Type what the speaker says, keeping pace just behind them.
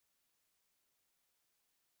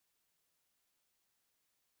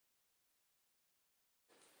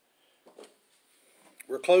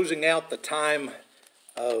We're closing out the time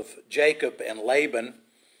of Jacob and Laban,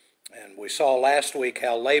 and we saw last week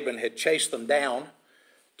how Laban had chased them down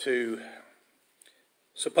to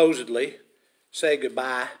supposedly say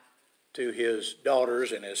goodbye to his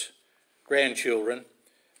daughters and his grandchildren,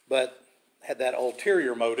 but had that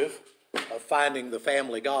ulterior motive of finding the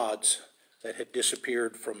family gods that had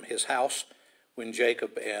disappeared from his house when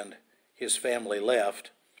Jacob and his family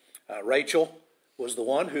left. Rachel was the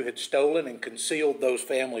one who had stolen and concealed those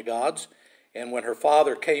family gods, and when her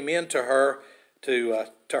father came into her to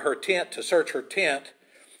her tent to search her tent,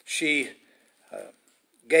 she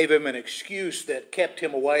gave him an excuse that kept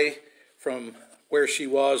him away from where she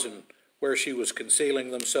was and where she was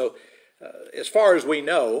concealing them. So as far as we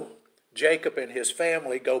know, Jacob and his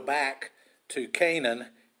family go back to Canaan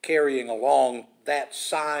carrying along that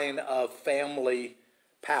sign of family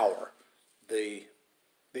power, the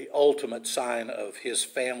ultimate sign of his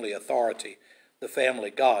family authority, the family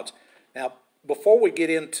gods. Now, before we get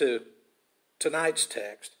into tonight's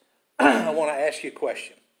text, I want to ask you a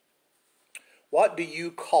question. What do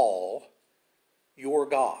you call your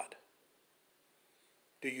God?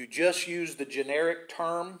 Do you just use the generic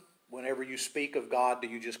term whenever you speak of God? Do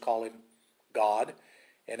you just call him God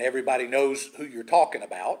and everybody knows who you're talking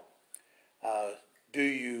about? Do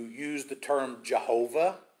you use the term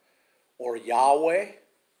Jehovah or Yahweh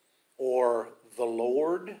or the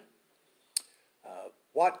Lord?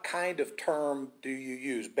 What kind of term do you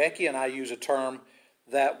use? Becky and I use a term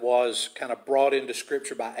that was kind of brought into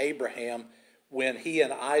Scripture by Abraham when he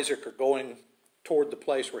and Isaac are going toward the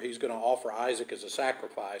place where he's going to offer Isaac as a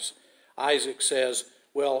sacrifice. Isaac says,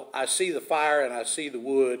 well, I see the fire and I see the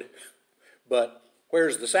wood, but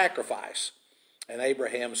where's the sacrifice? And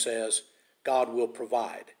Abraham says, God will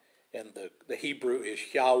provide. And the Hebrew is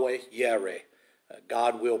Yahweh Yireh.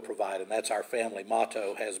 God will provide, and that's our family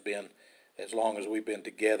motto, has been as long as we've been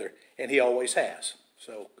together, and he always has.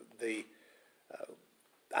 So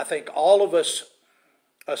I think all of us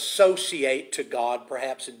associate to God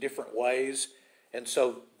perhaps in different ways, and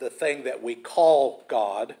so the thing that we call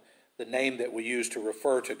God, the name that we use to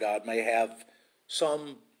refer to God, may have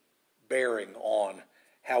some bearing on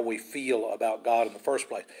how we feel about God in the first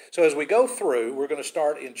place. So as we go through, we're going to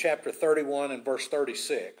start in chapter 31 and verse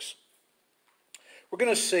 36. We're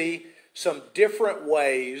going to see some different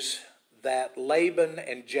ways that Laban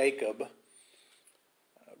and Jacob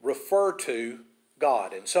refer to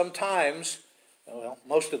God. And sometimes, well,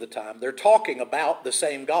 most of the time, they're talking about the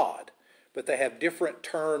same God, but they have different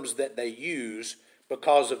terms that they use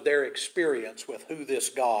because of their experience with who this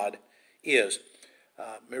God is.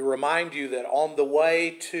 Let me remind you that on the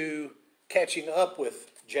way to catching up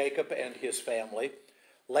with Jacob and his family,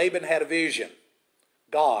 Laban had a vision.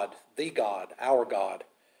 God, the God, our God,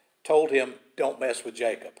 told him, don't mess with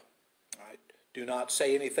Jacob. All right? Do not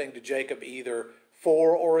say anything to Jacob either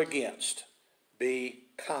for or against. Be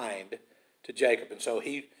kind to Jacob. And so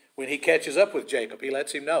when he catches up with Jacob, he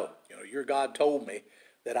lets him know, your God told me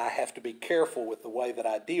that I have to be careful with the way that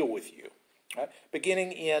I deal with you. All right?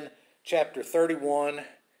 Beginning in chapter 31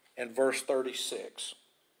 and verse 36.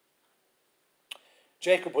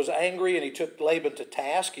 Jacob was angry and he took Laban to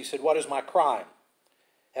task. He said, what is my crime?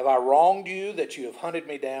 Have I wronged you that you have hunted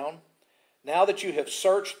me down? Now that you have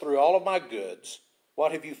searched through all of my goods,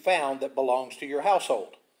 what have you found that belongs to your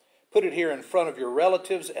household? Put it here in front of your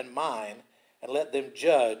relatives and mine, and let them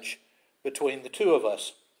judge between the two of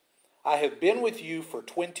us. I have been with you for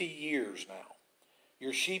 20 years now.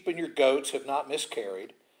 Your sheep and your goats have not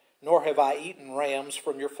miscarried, nor have I eaten rams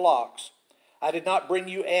from your flocks. I did not bring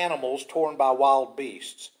you animals torn by wild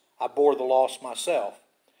beasts. I bore the loss myself.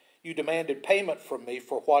 You demanded payment from me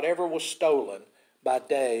for whatever was stolen by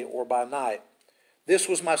day or by night. This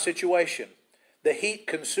was my situation. The heat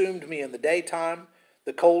consumed me in the daytime.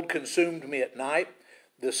 The cold consumed me at night.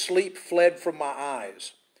 The sleep fled from my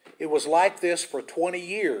eyes. It was like this for 20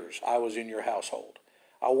 years I was in your household.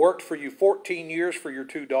 I worked for you 14 years for your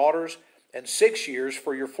 2 daughters and 6 years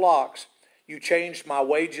for your flocks. You changed my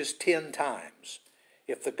wages 10 times.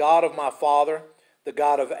 If the God of my father, the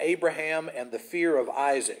God of Abraham and the fear of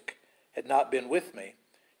Isaac had not been with me,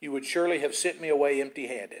 you would surely have sent me away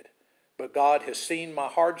empty-handed. But God has seen my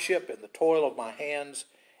hardship and the toil of my hands,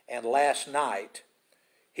 and last night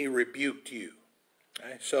he rebuked you.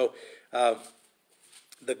 Okay? So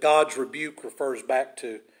the God's rebuke refers back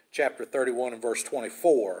to chapter 31 and verse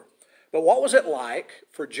 24. But what was it like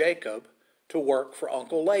for Jacob to work for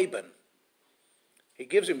Uncle Laban? He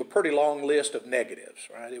gives him a pretty long list of negatives,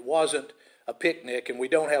 right? It wasn't a picnic, and we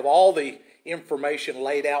don't have all the information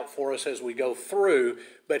laid out for us as we go through,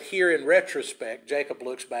 but here in retrospect, Jacob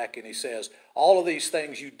looks back and he says, all of these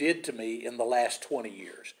things you did to me in the last 20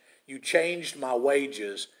 years. You changed my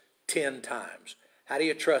wages 10 times. How do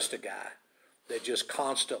you trust a guy that just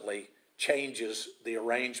constantly changes the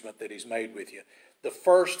arrangement that he's made with you? The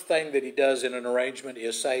first thing that he does in an arrangement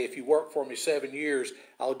is say, if you work for me 7 years,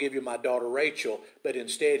 I'll give you my daughter Rachel, but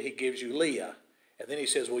instead he gives you Leah. And then he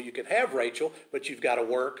says, well, you can have Rachel, but you've got to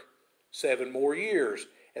work 7 more years.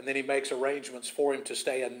 And then he makes arrangements for him to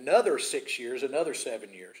stay another 6 years, another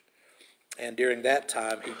 7 years. And during that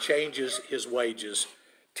time, he changes his wages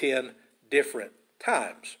 10 different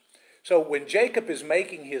times. So when Jacob is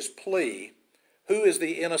making his plea, who is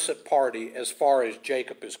the innocent party as far as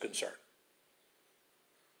Jacob is concerned?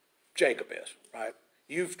 Jacob is, right?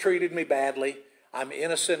 You've treated me badly. I'm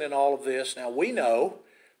innocent in all of this. Now we know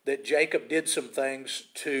that Jacob did some things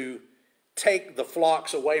to take the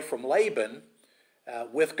flocks away from Laban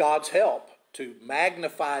with God's help, to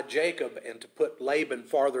magnify Jacob and to put Laban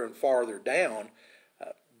farther and farther down.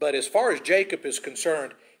 But as far as Jacob is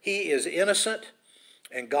concerned, he is innocent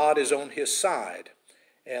and God is on his side.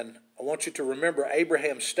 And I want you to remember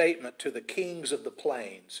Abraham's statement to the kings of the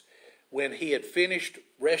plains. When he had finished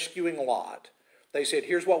rescuing Lot, they said,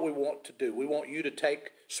 here's what we want to do. We want you to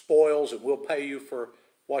take spoils and we'll pay you for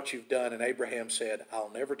what you've done. And Abraham said,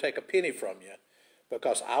 I'll never take a penny from you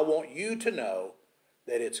because I want you to know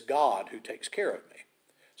that it's God who takes care of me.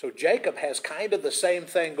 So Jacob has kind of the same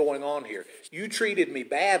thing going on here. You treated me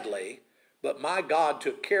badly, but my God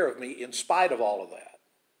took care of me in spite of all of that.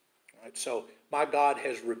 All right, so my God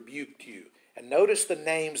has rebuked you. And notice the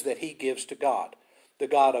names that he gives to God. The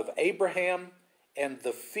God of Abraham and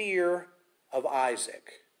the fear of Isaac.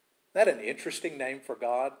 Isn't that an interesting name for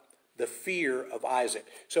God? The fear of Isaac.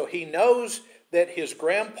 So he knows that his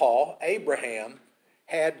grandpa, Abraham,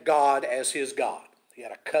 had God as his God. He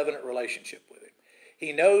had a covenant relationship with him.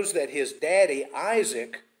 He knows that his daddy,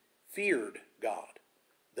 Isaac, feared God.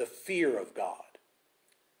 The fear of God.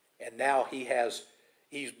 And now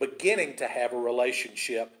he's beginning to have a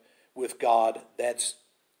relationship with God that's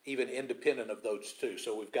even independent of those two.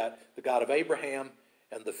 So we've got the God of Abraham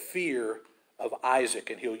and the fear of Isaac,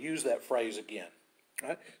 and he'll use that phrase again.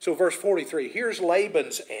 Right? So verse 43, here's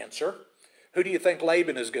Laban's answer. Who do you think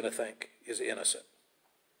Laban is going to think is innocent?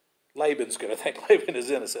 Laban's going to think Laban is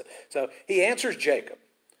innocent. So he answers Jacob,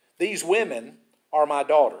 these women are my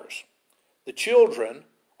daughters. The children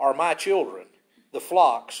are my children. The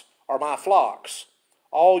flocks are my flocks.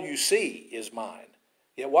 All you see is mine.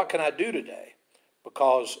 Yet what can I do today?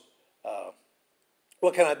 Because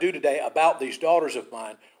what can I do today about these daughters of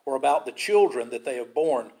mine or about the children that they have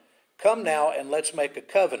borne? Come now and let's make a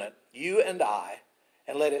covenant, you and I,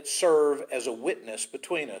 and let it serve as a witness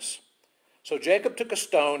between us. So Jacob took a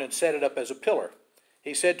stone and set it up as a pillar.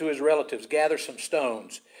 He said to his relatives, gather some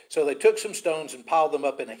stones. So they took some stones and piled them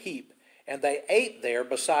up in a heap, and they ate there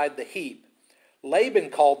beside the heap. Laban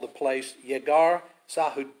called the place Yegar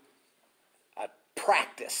Sahud. I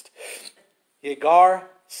practiced. Yegar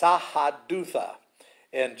Sahadutha,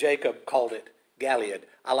 and Jacob called it Gilead.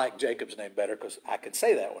 I like Jacob's name better because I can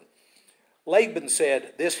say that one. Laban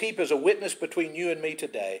said, this heap is a witness between you and me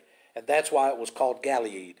today, and that's why it was called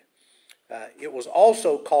Gilead. It was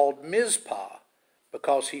also called Mizpah,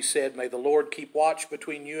 because he said, may the Lord keep watch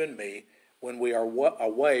between you and me when we are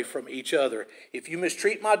away from each other. If you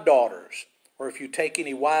mistreat my daughters, or if you take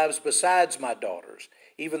any wives besides my daughters,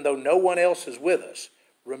 even though no one else is with us,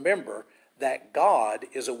 remember that God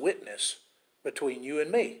is a witness between you and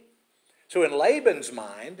me. So in Laban's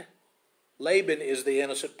mind, Laban is the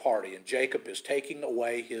innocent party, and Jacob is taking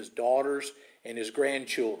away his daughters and his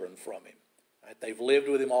grandchildren from him. Right? They've lived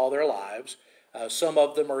with him all their lives. Some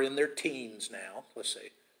of them are in their teens now. Let's see,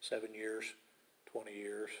 7 years, 20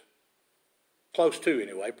 years. Close to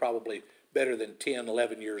anyway, probably better than 10,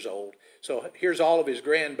 11 years old. So here's all of his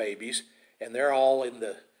grandbabies, and they're all in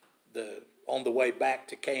on the way back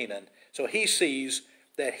to Canaan. So he sees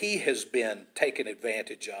that he has been taken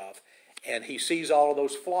advantage of, and he sees all of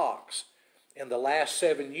those flocks. In the last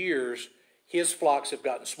 7 years, his flocks have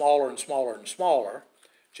gotten smaller and smaller and smaller.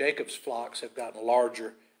 Jacob's flocks have gotten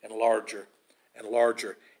larger and larger and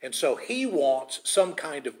larger. And so he wants some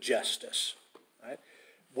kind of justice. Right?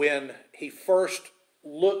 When he first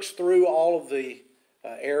looks through all of the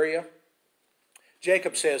area,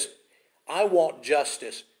 Jacob says, I want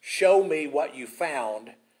justice. Show me what you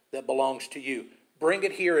found that belongs to you. Bring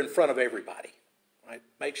it here in front of everybody. Right?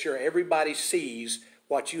 Make sure everybody sees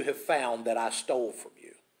what you have found that I stole from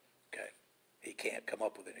you. Okay. He can't come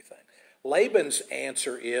up with anything. Laban's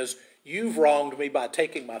answer is, You've wronged me by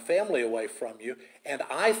taking my family away from you, and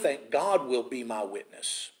I think God will be my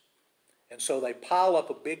witness. And so they pile up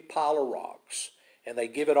a big pile of rocks, and they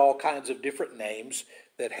give it all kinds of different names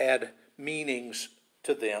that had meanings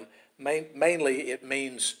to them. Mainly it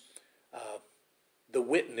means the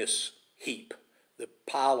witness heap, the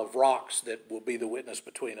pile of rocks that will be the witness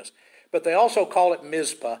between us. But they also call it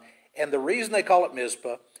Mizpah, and the reason they call it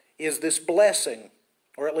Mizpah is this blessing,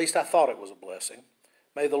 or at least I thought it was a blessing.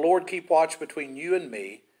 May the Lord keep watch between you and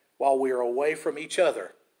me while we are away from each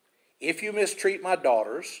other. If you mistreat my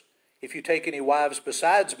daughters, if you take any wives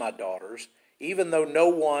besides my daughters, even though no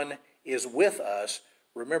one is with us,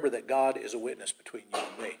 remember that God is a witness between you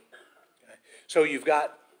and me. Okay? So you've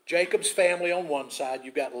got Jacob's family on one side,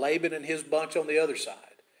 you've got Laban and his bunch on the other side.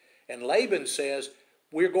 And Laban says,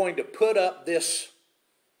 we're going to put up this,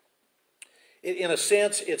 in a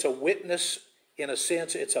sense, it's a witness, in a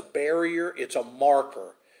sense, it's a barrier, it's a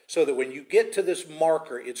marker, so that when you get to this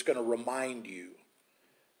marker, it's going to remind you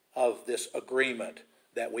of this agreement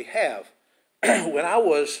that we have. When I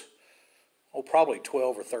was, probably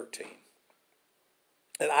 12 or 13,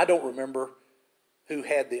 and I don't remember who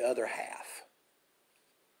had the other half,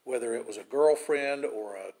 whether it was a girlfriend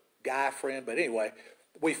or a guy friend, but anyway,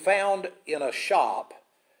 we found in a shop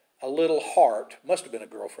a little heart, must have been a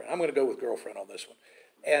girlfriend. I'm going to go with girlfriend on this one.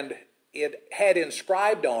 And it had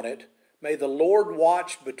inscribed on it, may the Lord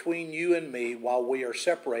watch between you and me while we are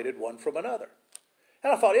separated one from another.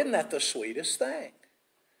 And I thought, isn't that the sweetest thing?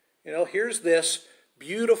 You know, here's this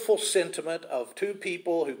beautiful sentiment of two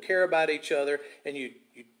people who care about each other, and you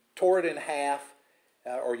tore it in half,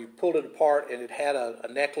 or you pulled it apart, and it had a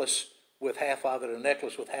necklace with half of it, a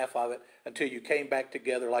necklace with half of it, until you came back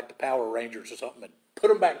together like the Power Rangers or something and put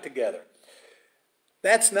them back together.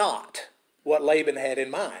 That's not what Laban had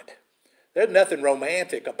in mind. There's nothing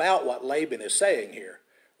romantic about what Laban is saying here.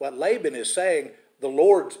 What Laban is saying, the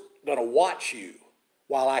Lord's going to watch you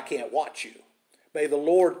while I can't watch you. May the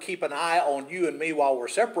Lord keep an eye on you and me while we're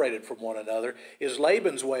separated from one another, is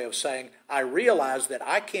Laban's way of saying, I realize that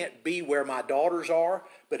I can't be where my daughters are,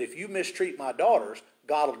 but if you mistreat my daughters,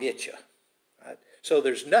 God will get you. Right? So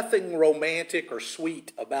there's nothing romantic or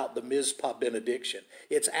sweet about the Mizpah benediction.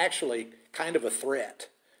 It's actually kind of a threat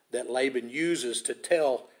that Laban uses to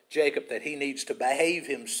tell Jacob that he needs to behave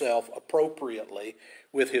himself appropriately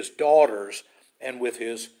with his daughters and with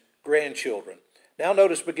his grandchildren. Now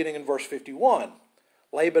notice beginning in verse 51,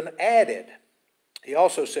 Laban added, he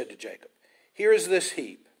also said to Jacob, here is this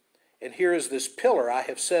heap, and here is this pillar I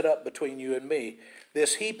have set up between you and me.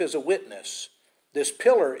 This heap is a witness. This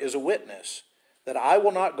pillar is a witness that I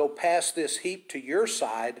will not go past this heap to your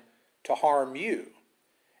side to harm you,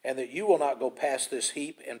 and that you will not go past this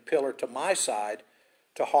heap and pillar to my side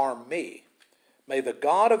to harm me. May the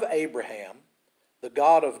God of Abraham, the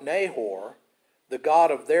God of Nahor, the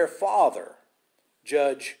God of their father,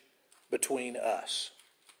 judge between us.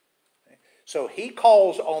 Okay? So he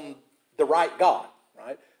calls on the right God,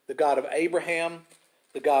 right? The God of Abraham,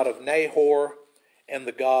 the God of Nahor, and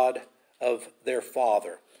the God of their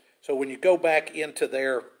father. So when you go back into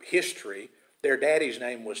their history, their daddy's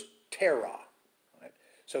name was Terah. Right?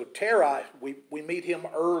 So Terah, we meet him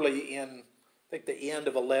early in, I think, the end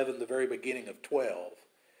of 11, the very beginning of 12.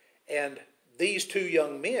 And these two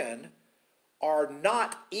young men are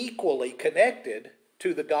not equally connected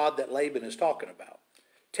to the God that Laban is talking about.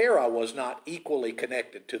 Terah was not equally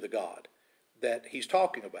connected to the God that he's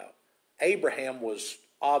talking about. Abraham was,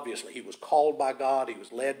 obviously, he was called by God, he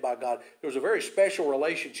was led by God. There was a very special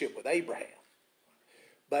relationship with Abraham.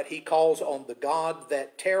 But he calls on the God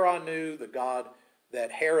that Terah knew, the God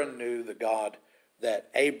that Haran knew, the God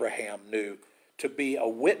that Abraham knew, to be a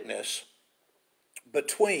witness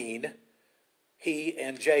between he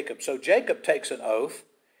and Jacob. So Jacob takes an oath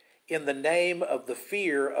in the name of the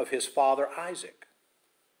fear of his father Isaac.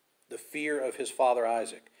 The fear of his father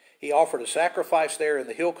Isaac. He offered a sacrifice there in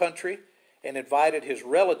the hill country and invited his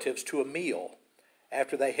relatives to a meal.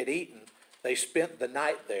 After they had eaten, they spent the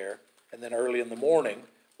night there, and then early in the morning,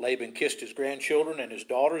 Laban kissed his grandchildren and his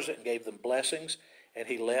daughters and gave them blessings, and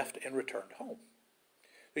he left and returned home.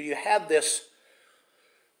 So you have this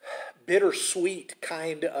bittersweet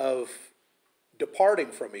kind of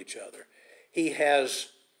departing from each other. He has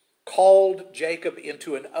called Jacob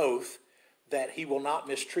into an oath that he will not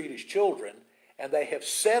mistreat his children, and they have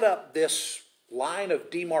set up this line of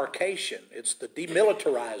demarcation. It's the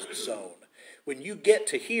demilitarized zone. When you get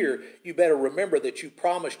to here, you better remember that you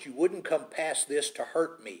promised you wouldn't come past this to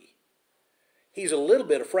hurt me. He's a little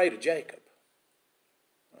bit afraid of Jacob.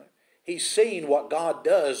 He's seen what God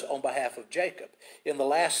does on behalf of Jacob. In the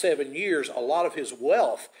last 7 years, a lot of his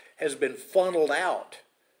wealth has been funneled out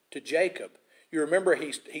to Jacob. You remember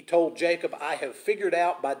he told Jacob, I have figured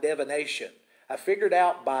out by divination, I figured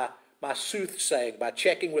out by my soothsaying, by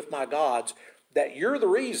checking with my gods, that you're the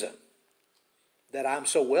reason that I'm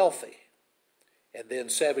so wealthy. And then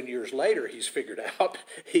 7 years later, he's figured out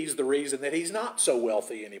he's the reason that he's not so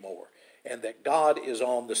wealthy anymore, and that God is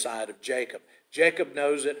on the side of Jacob. Jacob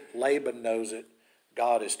knows it. Laban knows it.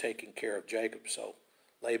 God is taking care of Jacob. So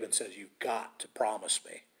Laban says, you've got to promise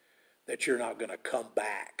me that you're not going to come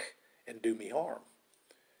back and do me harm.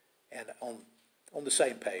 And on the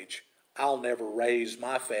same page, I'll never raise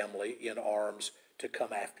my family in arms to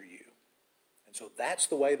come after you. And so that's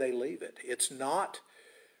the way they leave it. It's not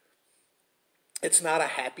a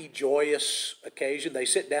happy, joyous occasion. They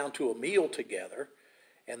sit down to a meal together,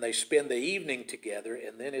 and they spend the evening together,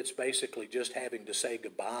 and then it's basically just having to say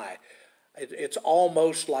goodbye. It's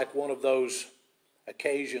almost like one of those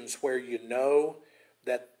occasions where you know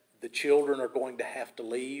that the children are going to have to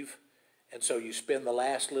leave, and so you spend the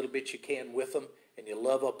last little bit you can with them, and you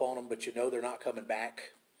love up on them, but you know they're not coming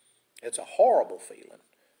back. It's a horrible feeling,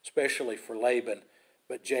 especially for Laban,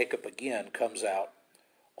 but Jacob again comes out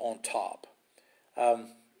on top.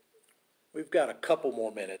 We've got a couple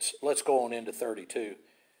more minutes. Let's go on into 32.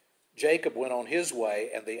 Jacob went on his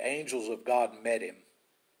way, and the angels of God met him.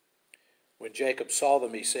 When Jacob saw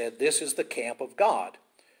them, he said, this is the camp of God.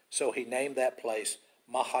 So he named that place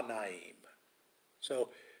Mahanaim. So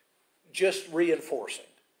just reinforcing.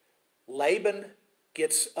 Laban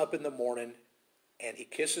gets up in the morning, and he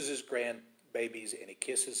kisses his grandbabies, and he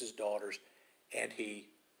kisses his daughters, and he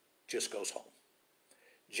just goes home.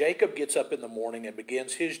 Jacob gets up in the morning and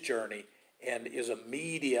begins his journey and is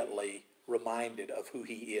immediately reminded of who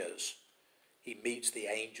he is. He meets the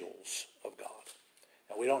angels of God.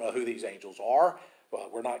 Now, we don't know who these angels are. Well,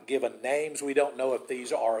 we're not given names. We don't know if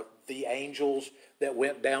these are the angels that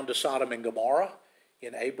went down to Sodom and Gomorrah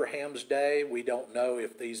in Abraham's day. We don't know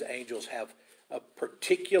if these angels have a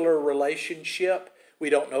particular relationship. We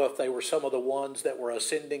don't know if they were some of the ones that were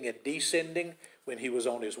ascending and descending when he was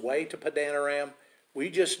on his way to Padan Aram. We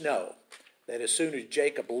just know that as soon as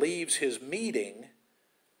Jacob leaves his meeting,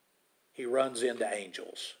 he runs into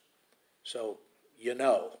angels. So you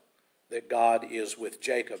know that God is with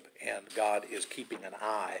Jacob, and God is keeping an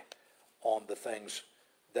eye on the things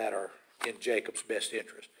that are in Jacob's best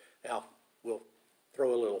interest. Now, we'll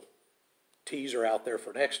throw a little teaser out there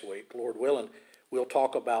for next week. Lord willing, we'll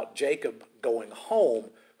talk about Jacob going home.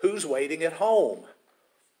 Who's waiting at home?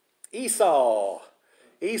 Esau.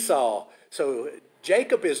 So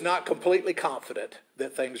Jacob is not completely confident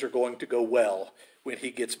that things are going to go well when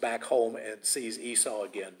he gets back home and sees Esau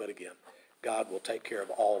again. But again, God will take care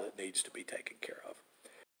of all that needs to be taken care of.